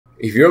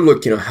If you're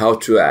looking on how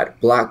to add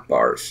black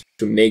bars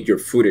to make your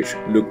footage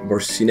look more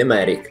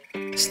cinematic,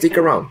 stick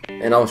around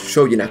and I'll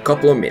show you in a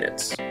couple of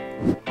minutes.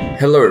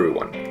 Hello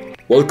everyone,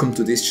 welcome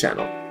to this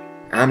channel.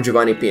 I'm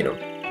Giovanni Pino,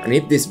 and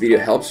if this video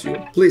helps you,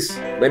 please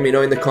let me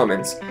know in the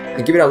comments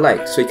and give it a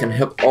like so it can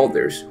help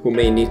others who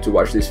may need to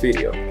watch this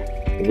video.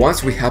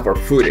 Once we have our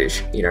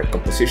footage in our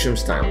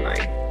compositions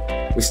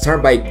timeline, we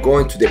start by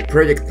going to the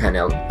project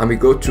panel and we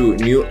go to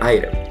new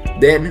item.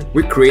 Then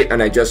we create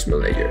an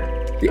adjustment layer.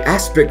 The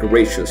aspect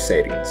ratio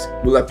settings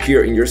will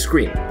appear in your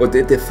screen, but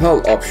the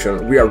default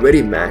option will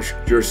already match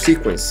your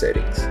sequence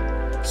settings.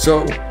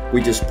 So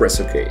we just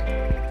press OK.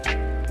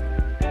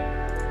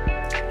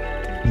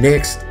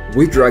 Next,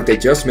 we drag the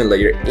adjustment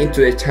layer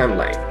into the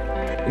timeline,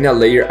 in a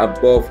layer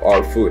above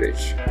our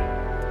footage.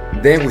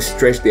 Then we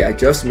stretch the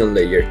adjustment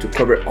layer to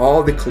cover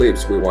all the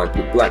clips we want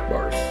with black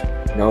bars.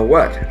 Now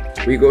what?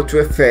 We go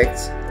to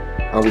Effects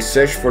and we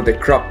search for the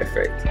crop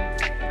effect.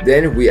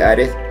 Then we add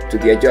it to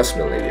the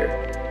adjustment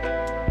layer.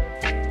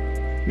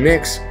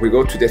 Next, we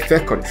go to the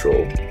effect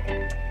control.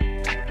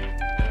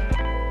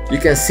 You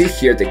can see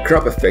here the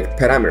crop effect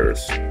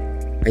parameters.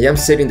 I am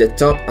setting the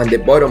top and the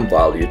bottom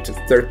value to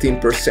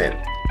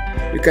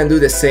 13%. You can do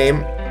the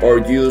same or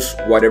use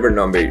whatever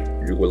number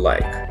you would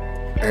like.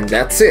 And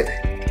that's it.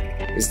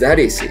 It's that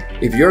easy.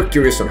 If you're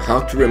curious on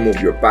how to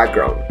remove your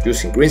background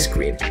using green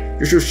screen,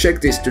 you should check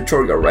this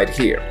tutorial right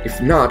here.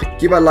 If not,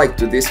 give a like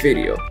to this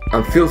video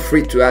and feel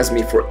free to ask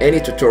me for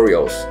any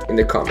tutorials in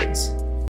the comments.